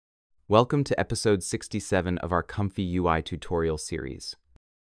Welcome to episode 67 of our ComfyUI tutorial series.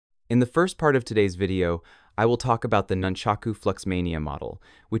 In the first part of today's video, I will talk about the Nunchaku Fluxmania model,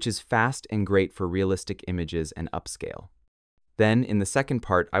 which is fast and great for realistic images and upscale. Then, in the second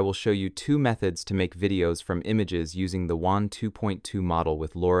part, I will show you two methods to make videos from images using the Wan 2.2 model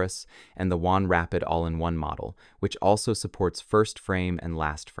with Loras and the Wan Rapid All-in-One model, which also supports first frame and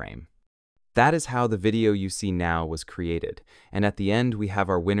last frame. That is how the video you see now was created, and at the end we have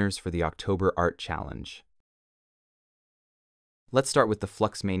our winners for the October Art Challenge. Let's start with the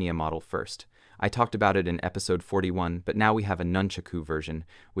Fluxmania model first. I talked about it in episode 41, but now we have a Nunchaku version,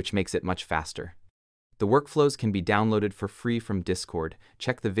 which makes it much faster. The workflows can be downloaded for free from Discord.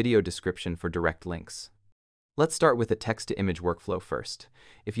 Check the video description for direct links. Let's start with a text-to-image workflow first.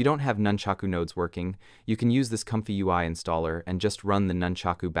 If you don't have Nunchaku nodes working, you can use this ComfyUI installer and just run the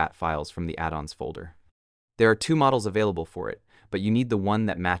Nunchaku bat files from the add-ons folder. There are two models available for it, but you need the one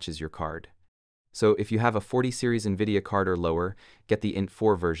that matches your card. So if you have a 40 series NVIDIA card or lower, get the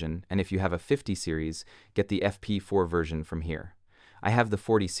Int4 version, and if you have a 50 series, get the FP4 version from here. I have the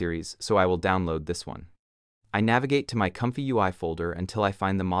 40 series, so I will download this one. I navigate to my ComfyUI folder until I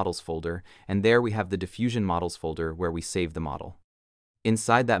find the Models folder, and there we have the Diffusion Models folder where we save the model.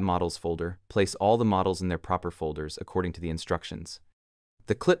 Inside that Models folder, place all the models in their proper folders according to the instructions.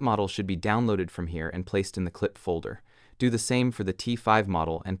 The clip model should be downloaded from here and placed in the clip folder. Do the same for the T5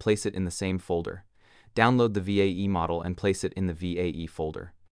 model and place it in the same folder. Download the VAE model and place it in the VAE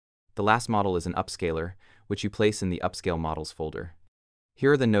folder. The last model is an upscaler, which you place in the Upscale Models folder.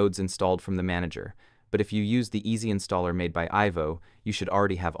 Here are the nodes installed from the manager, but if you use the easy installer made by Ivo, you should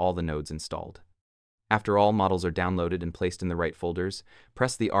already have all the nodes installed. After all models are downloaded and placed in the right folders,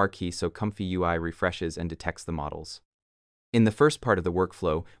 press the R key so ComfyUI refreshes and detects the models. In the first part of the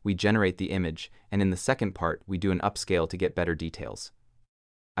workflow, we generate the image, and in the second part, we do an upscale to get better details.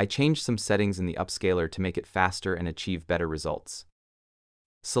 I changed some settings in the upscaler to make it faster and achieve better results.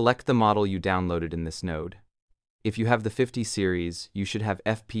 Select the model you downloaded in this node. If you have the 50 series, you should have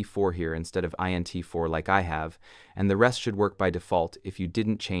FP4 here instead of INT4 like I have, and the rest should work by default if you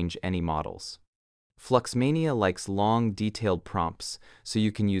didn't change any models. Fluxmania likes long, detailed prompts, so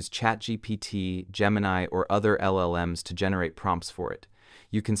you can use ChatGPT, Gemini, or other LLMs to generate prompts for it.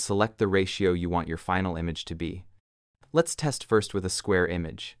 You can select the ratio you want your final image to be. Let's test first with a square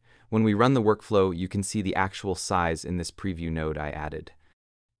image. When we run the workflow, you can see the actual size in this preview node I added.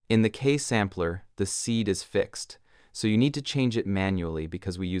 In the K sampler, the seed is fixed, so you need to change it manually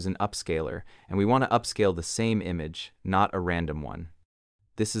because we use an upscaler, and we want to upscale the same image, not a random one.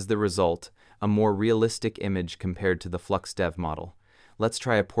 This is the result, a more realistic image compared to the FluxDev model. Let's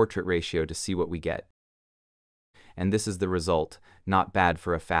try a portrait ratio to see what we get. And this is the result, not bad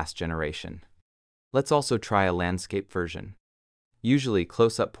for a fast generation. Let's also try a landscape version. Usually,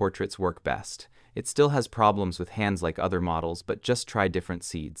 close-up portraits work best. It still has problems with hands like other models, but just try different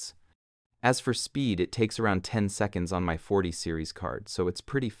seeds. As for speed, it takes around 10 seconds on my 40 series card, so it's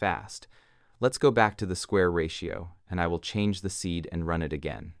pretty fast. Let's go back to the square ratio, and I will change the seed and run it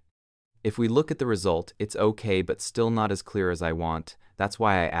again. If we look at the result, it's okay, but still not as clear as I want. That's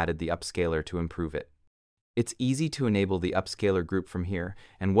why I added the upscaler to improve it. It's easy to enable the upscaler group from here,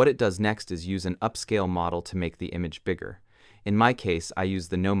 and what it does next is use an upscale model to make the image bigger. In my case, I use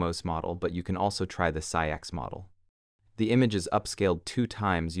the Nomos model, but you can also try the SciX model. The image is upscaled 2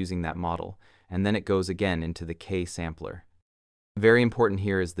 times using that model, and then it goes again into the K sampler. Very important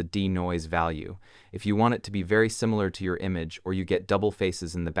here is the denoise value. If you want it to be very similar to your image or you get double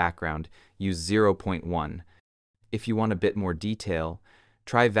faces in the background, use 0.1. If you want a bit more detail,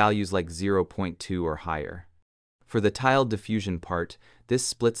 try values like 0.2 or higher. For the tile diffusion part, this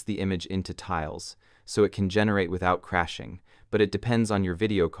splits the image into tiles, so it can generate without crashing, but it depends on your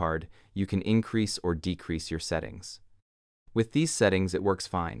video card. You can increase or decrease your settings. With these settings, it works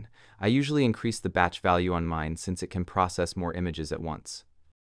fine. I usually increase the batch value on mine since it can process more images at once.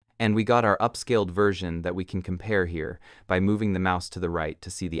 And we got our upscaled version that we can compare here by moving the mouse to the right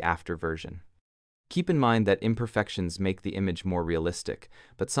to see the after version. Keep in mind that imperfections make the image more realistic,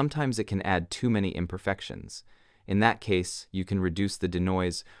 but sometimes it can add too many imperfections. In that case, you can reduce the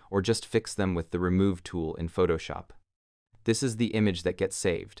denoise or just fix them with the Remove tool in Photoshop. This is the image that gets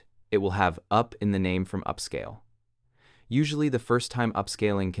saved. It will have up in the name from upscale. Usually the first time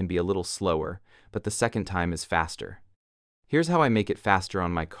upscaling can be a little slower, but the second time is faster. Here's how I make it faster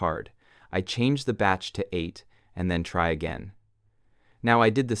on my card. I change the batch to 8 and then try again. Now I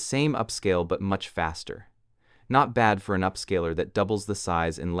did the same upscale but much faster. Not bad for an upscaler that doubles the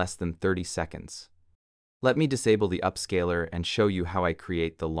size in less than 30 seconds. Let me disable the upscaler and show you how I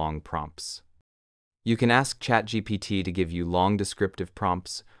create the long prompts. You can ask ChatGPT to give you long descriptive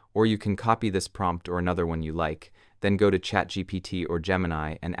prompts, Or you can copy this prompt or another one you like, then go to ChatGPT or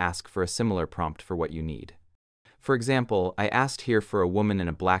Gemini and ask for a similar prompt for what you need. For example, I asked here for a woman in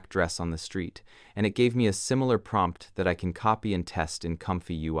a black dress on the street, and it gave me a similar prompt that I can copy and test in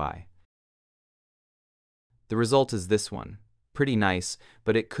ComfyUI. The result is this one. Pretty nice,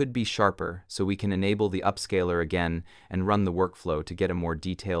 but it could be sharper, so we can enable the upscaler again and run the workflow to get a more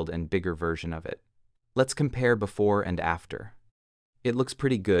detailed and bigger version of it. Let's compare before and after. It looks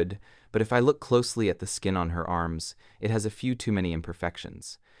pretty good, but if I look closely at the skin on her arms, it has a few too many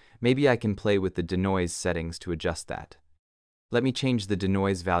imperfections. Maybe I can play with the denoise settings to adjust that. Let me change the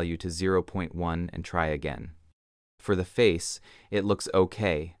denoise value to 0.1 and try again. For the face, it looks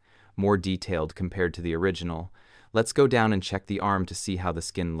okay, more detailed compared to the original. Let's go down and check the arm to see how the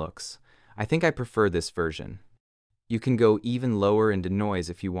skin looks. I think I prefer this version. You can go even lower in denoise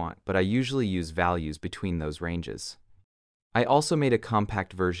if you want, but I usually use values between those ranges. I also made a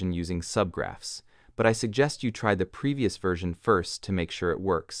compact version using subgraphs, but I suggest you try the previous version first to make sure it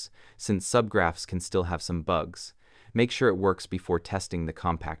works, since subgraphs can still have some bugs. Make sure it works before testing the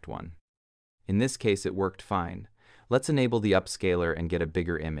compact one. In this case, it worked fine. Let's enable the upscaler and get a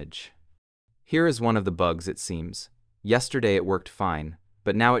bigger image. Here is one of the bugs, it seems. Yesterday it worked fine,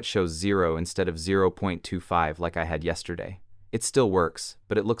 but now it shows 0 instead of 0.25 like I had yesterday. It still works,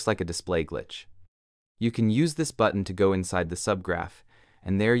 but it looks like a display glitch. You can use this button to go inside the subgraph,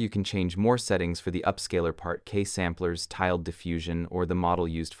 and there you can change more settings for the upscaler part, K-samplers, tiled diffusion, or the model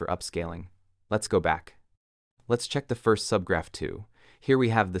used for upscaling. Let's go back. Let's check the first subgraph too. Here we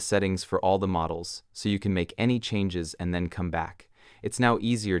have the settings for all the models, so you can make any changes and then come back. It's now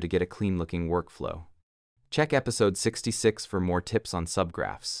easier to get a clean-looking workflow. Check episode 66 for more tips on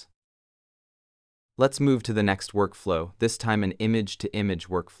subgraphs. Let's move to the next workflow, this time an image-to-image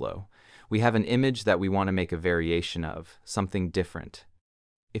workflow. We have an image that we want to make a variation of, something different.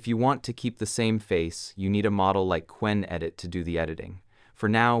 If you want to keep the same face, you need a model like QuenEdit to do the editing. For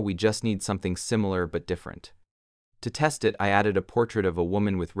now, we just need something similar but different. To test it, I added a portrait of a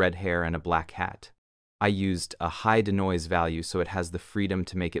woman with red hair and a black hat. I used a high denoise value so it has the freedom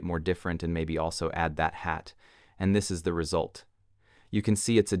to make it more different and maybe also add that hat. And this is the result. You can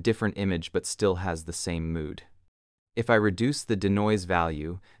see it's a different image but still has the same mood. If I reduce the denoise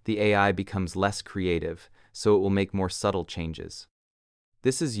value, the AI becomes less creative, so it will make more subtle changes.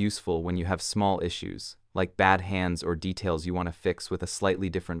 This is useful when you have small issues, like bad hands or details you want to fix with a slightly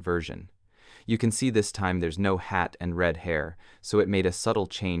different version. You can see this time there's no hat and red hair, so it made a subtle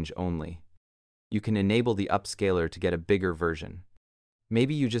change only. You can enable the upscaler to get a bigger version.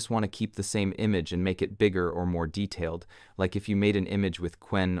 Maybe you just want to keep the same image and make it bigger or more detailed, like if you made an image with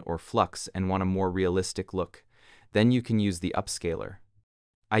Quen or Flux and want a more realistic look. Then you can use the upscaler.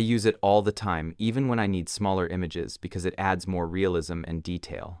 I use it all the time, even when I need smaller images, because it adds more realism and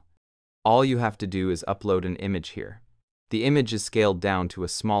detail. All you have to do is upload an image here. The image is scaled down to a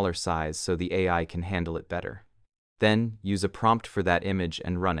smaller size so the AI can handle it better. Then, use a prompt for that image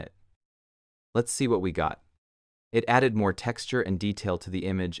and run it. Let's see what we got. It added more texture and detail to the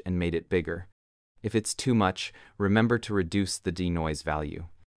image and made it bigger. If it's too much, remember to reduce the denoise value.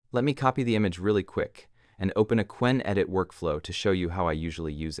 Let me copy the image really quick and open a QuenEdit workflow to show you how I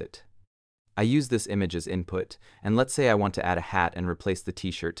usually use it. I use this image as input, and let's say I want to add a hat and replace the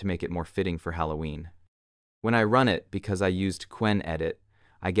t-shirt to make it more fitting for Halloween. When I run it, because I used QuenEdit,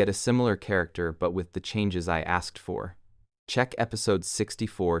 I get a similar character but with the changes I asked for. Check episode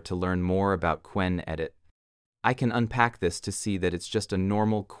 64 to learn more about QuenEdit. I can unpack this to see that it's just a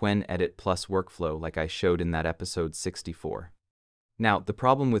normal QuenEdit plus workflow like I showed in that episode 64. Now, the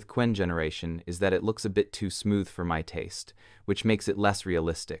problem with Quen generation is that it looks a bit too smooth for my taste, which makes it less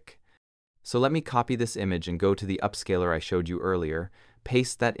realistic. So let me copy this image and go to the upscaler I showed you earlier,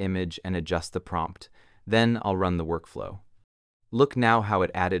 paste that image and adjust the prompt. Then I'll run the workflow. Look now how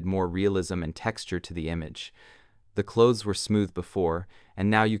it added more realism and texture to the image. The clothes were smooth before, and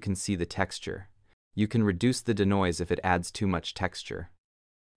now you can see the texture. You can reduce the denoise if it adds too much texture.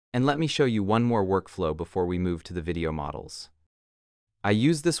 And let me show you one more workflow before we move to the video models. I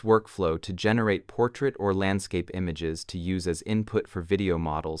use this workflow to generate portrait or landscape images to use as input for video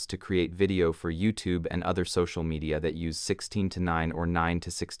models to create video for YouTube and other social media that use 16:9 or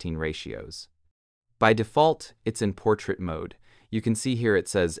 9:16 ratios. By default, it's in portrait mode. You can see here it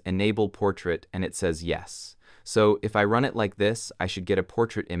says Enable Portrait and it says yes. So if I run it like this, I should get a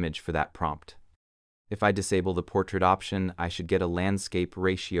portrait image for that prompt. If I disable the portrait option, I should get a landscape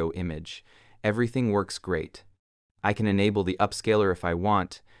ratio image. Everything works great. I can enable the upscaler if I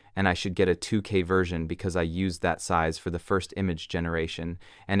want, and I should get a 2K version because I used that size for the first image generation,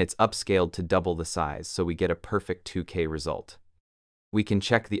 and it's upscaled to double the size, so we get a perfect 2K result. We can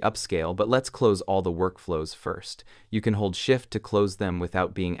check the upscale, but let's close all the workflows first. You can hold Shift to close them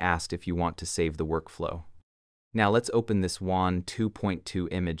without being asked if you want to save the workflow. Now let's open this Wan 2.2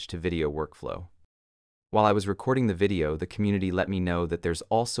 image to video workflow. While I was recording the video, the community let me know that there's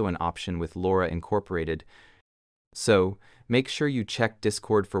also an option with Loras incorporated. So, make sure you check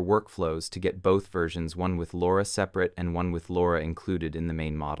Discord for workflows to get both versions, one with Loras separate and one with Loras included in the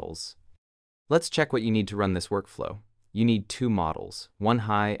main models. Let's check what you need to run this workflow. You need two models, one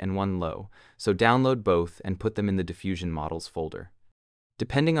high and one low, so download both and put them in the diffusion models folder.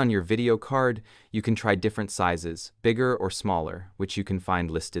 Depending on your video card, you can try different sizes, bigger or smaller, which you can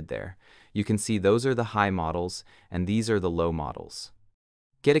find listed there. You can see those are the high models and these are the low models.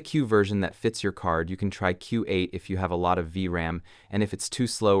 Get a Q version that fits your card. You can try Q8 if you have a lot of VRAM, and if it's too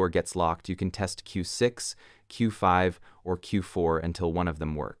slow or gets locked, you can test Q6, Q5, or Q4 until one of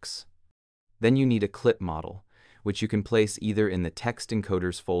them works. Then you need a clip model, which you can place either in the text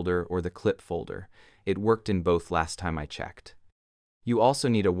encoders folder or the clip folder. It worked in both last time I checked. You also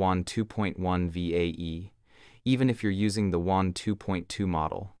need a Wan 2.1 VAE, even if you're using the Wan 2.2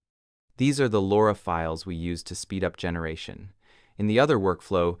 model. These are the Loras files we use to speed up generation. In the other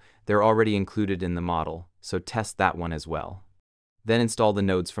workflow, they're already included in the model, so test that one as well. Then install the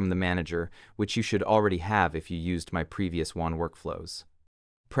nodes from the manager, which you should already have if you used my previous Wan workflows.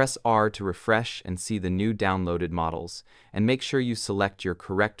 Press R to refresh and see the new downloaded models, and make sure you select your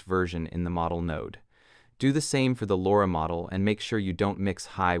correct version in the model node. Do the same for the Loras model and make sure you don't mix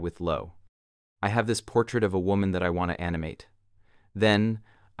high with low. I have this portrait of a woman that I want to animate. Then,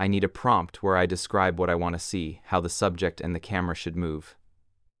 I need a prompt where I describe what I want to see, how the subject and the camera should move.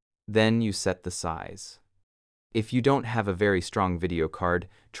 Then you set the size. If you don't have a very strong video card,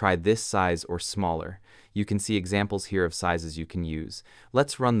 try this size or smaller. You can see examples here of sizes you can use.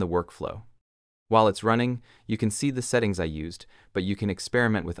 Let's run the workflow. While it's running, you can see the settings I used, but you can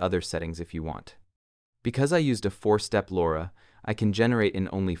experiment with other settings if you want. Because I used a 4-step Loras, I can generate in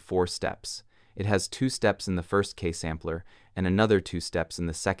only 4 steps. It has 2 steps in the first K-sampler and another 2 steps in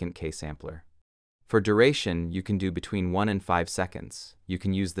the second K-sampler. For duration, you can do between 1 and 5 seconds. You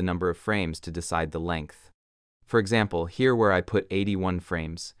can use the number of frames to decide the length. For example, here where I put 81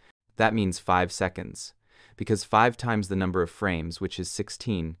 frames, that means 5 seconds, because 5 times the number of frames, which is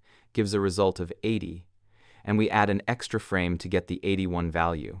 16, gives a result of 80, and we add an extra frame to get the 81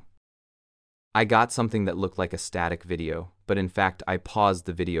 value. I got something that looked like a static video, but in fact I paused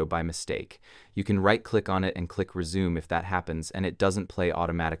the video by mistake. You can right-click on it and click resume if that happens, and it doesn't play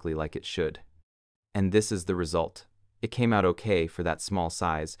automatically like it should. And this is the result. It came out okay for that small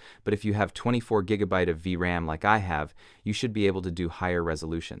size, but if you have 24 GB of VRAM like I have, you should be able to do higher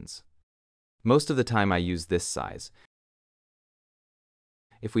resolutions. Most of the time I use this size.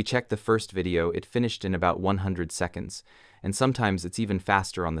 If we check the first video, it finished in about 100 seconds, and sometimes it's even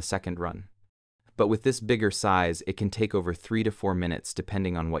faster on the second run. But with this bigger size, it can take over 3 to 4 minutes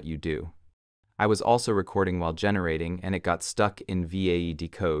depending on what you do. I was also recording while generating, and it got stuck in VAE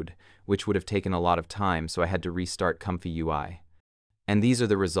decode, which would have taken a lot of time, so I had to restart ComfyUI. And these are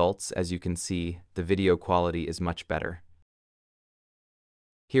the results. As you can see, the video quality is much better.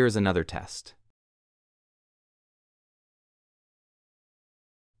 Here is another test.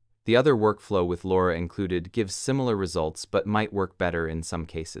 The other workflow with Loras included gives similar results but might work better in some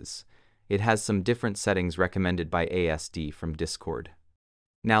cases. It has some different settings recommended by ASD from Discord.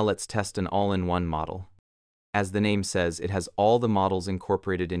 Now let's test an all-in-one model. As the name says, it has all the models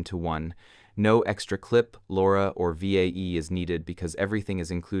incorporated into one. No extra clip, Loras, or VAE is needed because everything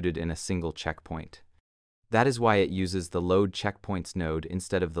is included in a single checkpoint. That is why it uses the Load Checkpoints node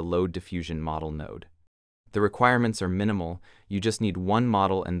instead of the Load Diffusion Model node. The requirements are minimal. You just need one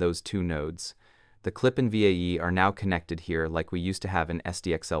model and those 2 nodes. The clip and VAE are now connected here like we used to have in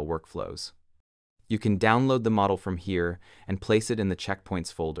SDXL workflows. You can download the model from here and place it in the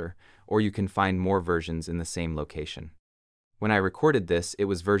checkpoints folder, or you can find more versions in the same location. When I recorded this, it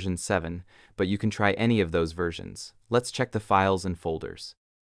was version 7, but you can try any of those versions. Let's check the files and folders.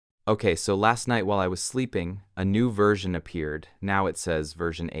 Okay, so last night while I was sleeping, a new version appeared. Now it says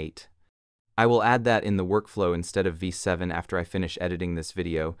version 8. I will add that in the workflow instead of V7 after I finish editing this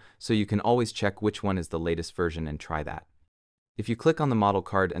video, so you can always check which one is the latest version and try that. If you click on the model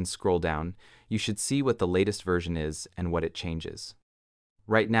card and scroll down, you should see what the latest version is and what it changes.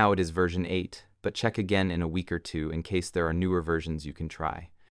 Right now it is version 8, but check again in a week or 2 in case there are newer versions you can try.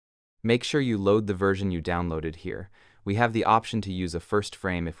 Make sure you load the version you downloaded here. We have the option to use a first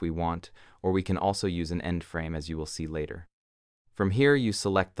frame if we want, or we can also use an end frame as you will see later. From here you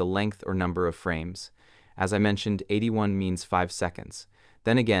select the length or number of frames. As I mentioned, 81 means 5 seconds.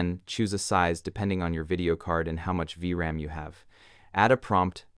 Then again, choose a size depending on your video card and how much VRAM you have. Add a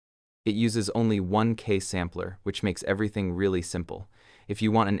prompt. It uses only 1K sampler, which makes everything really simple. If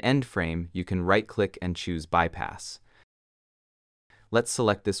you want an end frame, you can right-click and choose Bypass. Let's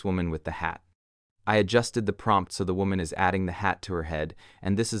select this woman with the hat. I adjusted the prompt so the woman is adding the hat to her head,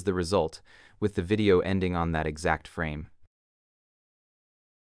 and this is the result, with the video ending on that exact frame.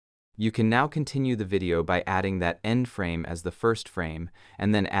 You can now continue the video by adding that end frame as the first frame,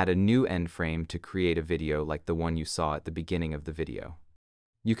 and then add a new end frame to create a video like the one you saw at the beginning of the video.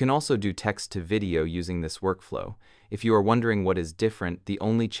 You can also do text to video using this workflow. If you are wondering what is different, the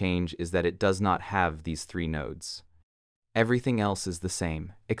only change is that it does not have these 3 nodes. Everything else is the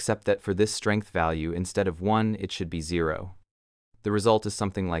same, except that for this strength value, instead of 1, it should be 0. The result is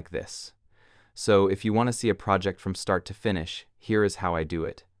something like this. So if you want to see a project from start to finish, here is how I do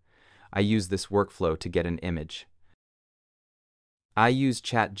it. I use this workflow to get an image. I use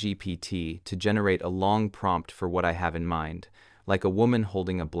ChatGPT to generate a long prompt for what I have in mind, like a woman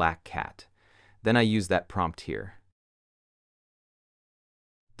holding a black cat. Then I use that prompt here.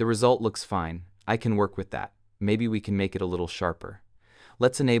 The result looks fine. I can work with that. Maybe we can make it a little sharper.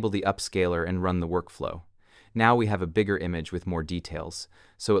 Let's enable the upscaler and run the workflow. Now we have a bigger image with more details,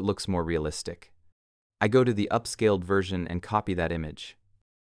 so it looks more realistic. I go to the upscaled version and copy that image.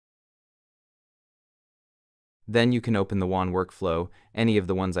 Then you can open the Wan workflow, any of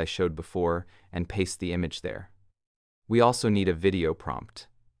the ones I showed before, and paste the image there. We also need a video prompt.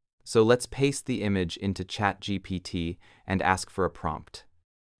 So let's paste the image into ChatGPT and ask for a prompt.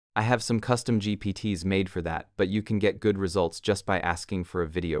 I have some custom GPTs made for that, but you can get good results just by asking for a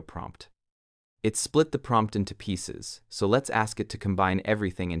video prompt. It split the prompt into pieces, so let's ask it to combine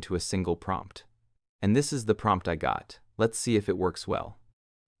everything into a single prompt. And this is the prompt I got. Let's see if it works well.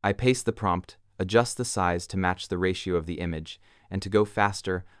 I paste the prompt, adjust the size to match the ratio of the image, and to go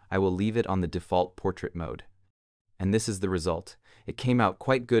faster, I will leave it on the default portrait mode. And this is the result. It came out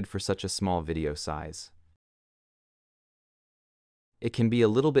quite good for such a small video size. It can be a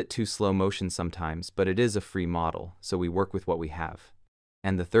little bit too slow motion sometimes, but it is a free model, so we work with what we have.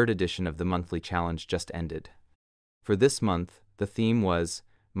 And the 3rd edition of the monthly challenge just ended. For this month, the theme was,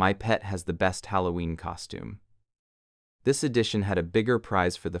 My Pet Has the Best Halloween Costume. This edition had a bigger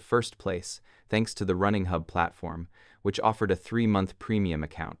prize for the first place, thanks to the Running Hub platform, which offered a 3-month premium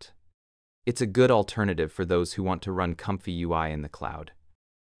account. It's a good alternative for those who want to run ComfyUI in the cloud.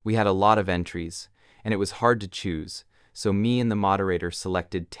 We had a lot of entries, and it was hard to choose, so me and the moderator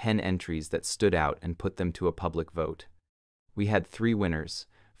selected 10 entries that stood out and put them to a public vote. We had 3 winners: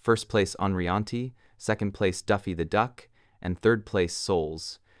 first place Henrianti, second place Duffy the Duck, and third place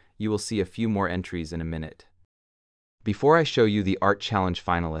Souls. You will see a few more entries in a minute. Before I show you the Art Challenge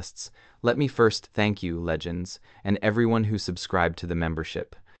finalists, let me first thank you, legends, and everyone who subscribed to the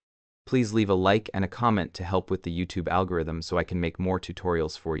membership. Please leave a like and a comment to help with the YouTube algorithm so I can make more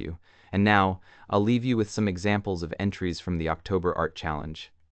tutorials for you. And now, I'll leave you with some examples of entries from the October Art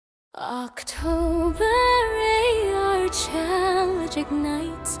Challenge. October Art Challenge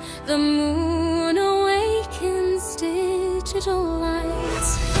ignites, the moon awakens digital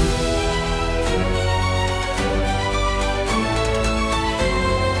lights.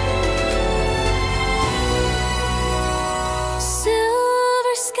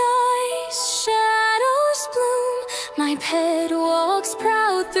 My pet walks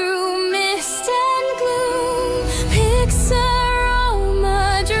proud through mist and gloom. Pixaroma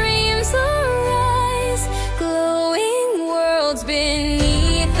dreams arise, glowing worlds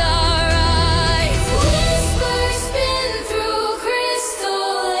beneath our eyes. Whispers spin through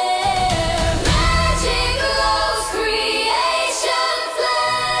crystal air, magic glows, creation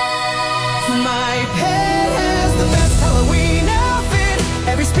flares. My pet has the best Halloween outfit.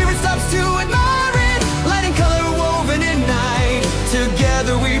 Every spirit stops to admire it. Light and color woven in night.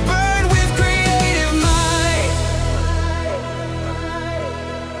 Together we burn with creative might.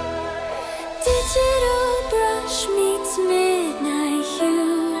 Digital brush meets midnight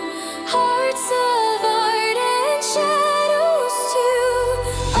hue. Hearts of art and shadows too.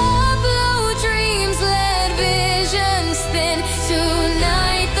 Upload dreams, let visions thin.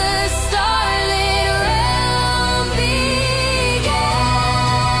 Tonight the starlit realm begins.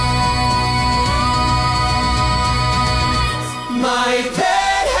 My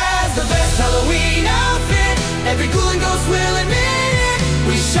pet has the best Halloween outfit. Every ghoul and ghost will admit